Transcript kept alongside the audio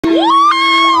Here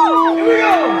we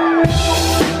go!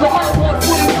 The heart wants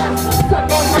what it wants. Stuck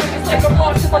on her, it's like a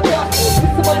march in my dust.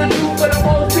 It's somebody new, but I'm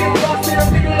all being lost in the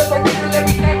middle of a riddle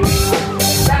every night.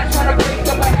 Not trying to break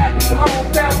up my happy home.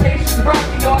 Foundations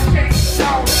rocky, all shaking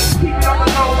down. Keep it on the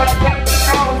low, but I got the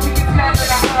nose. You can tell in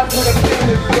the eyes when the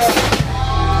feelings go.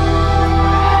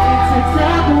 It's a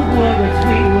tug of war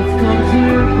between what's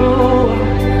comfortable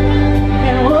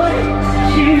and what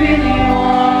she really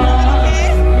wants.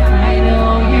 I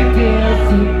know you're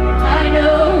guilty. I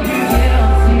know you're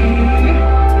guilty.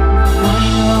 I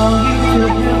know you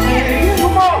feel guilty.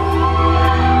 Come on!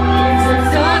 It's a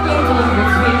tug of war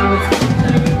between what's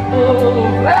comfortable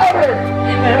Louder!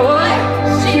 and what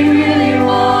she really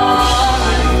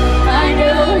wants. I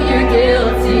know you're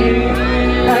guilty.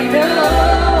 I know.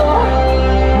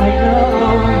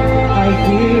 I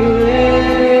feel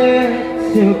it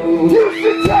too.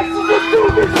 Houston, Texas, let's do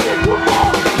this shit, come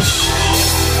on!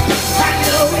 I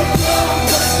know it's wrong,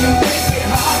 but you make it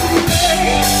hard to say.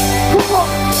 Come on!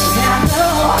 And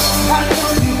I know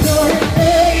you do it,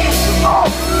 babe. Oh!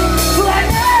 But I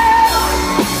know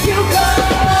you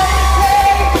gotta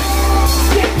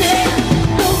take it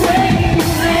the way you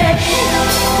make it.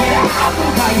 Yeah, I know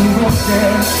how you want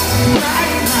it. I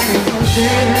know how you want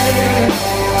it.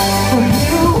 For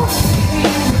you,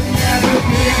 you would never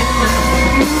get down.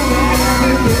 You would never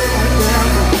get down.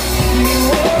 You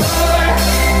are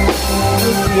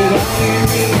the thing I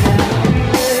need.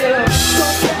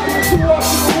 Sometimes you walk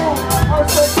in the room, I'm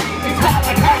so deep, it's hot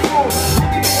like high school.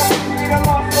 Anything I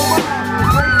lost my mind,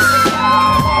 racing the sky,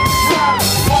 I lost the time.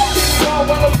 Walking it all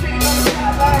while I'm sitting on the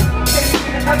sideline. Taking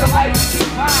in another life.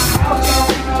 I'm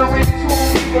going to reach to a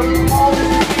leader. All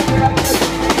this is that I just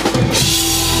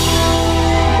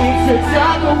It's a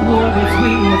tug of war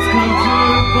between what's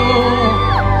comfortable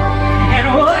and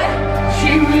what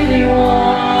she really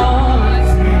wants.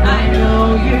 I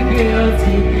know you're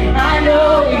guilty. I know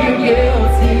you're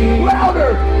guilty.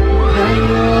 louder! I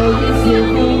know you feel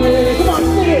the way. Come on,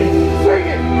 sing it! Sing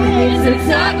it! It's a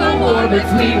tug of war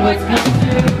between what's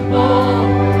comfortable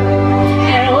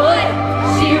and what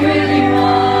she really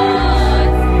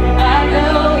wants. I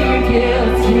know you're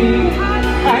guilty.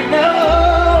 I know.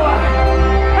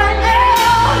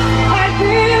 Hands in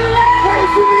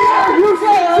the air,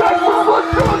 Houston, Texas, let's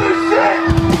do this shit!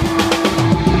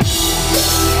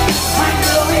 I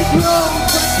know it's wrong,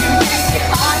 but you make it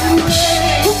hard to say.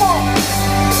 Come on!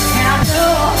 And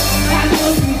I know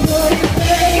you do it,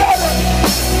 babe.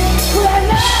 But I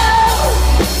know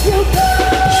you do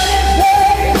it,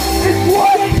 babe. It's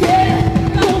what? Again,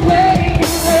 the way you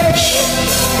say.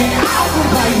 And I will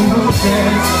buy you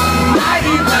roses. I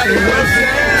did buy you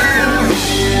roses.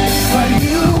 But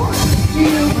you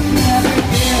would never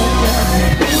get them.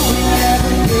 You would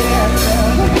never get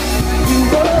them. You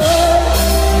would.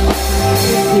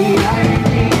 It's the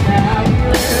irony now.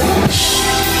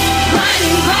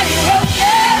 Mighty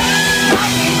roses.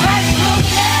 Mighty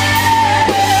roses.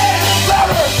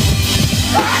 Louder!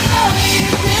 I know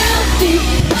you're guilty.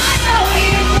 I know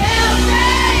you're guilty.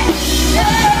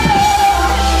 Yeah.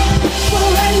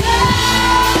 But I know.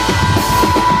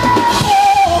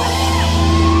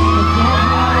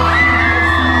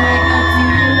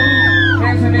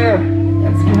 Hands in the air.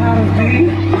 That's gotta be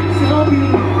so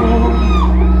beautiful.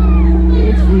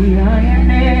 It's the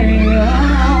irony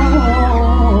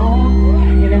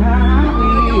in how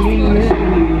we live.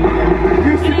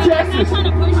 Houston, Texas!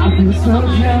 I feel so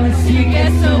jealous you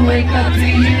get to wake up to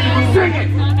you. Sing it!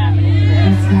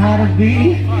 It's gotta be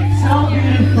so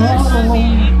beautiful.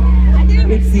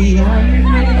 It's the irony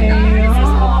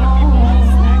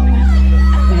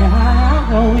in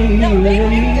how we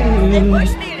live.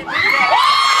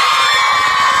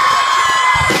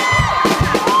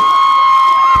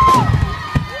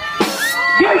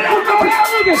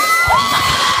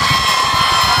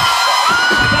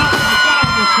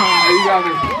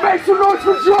 Make some noise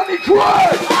for Jonny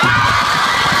Crud!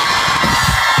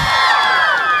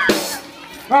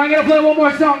 Alright, I'm gonna play one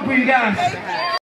more song for you guys.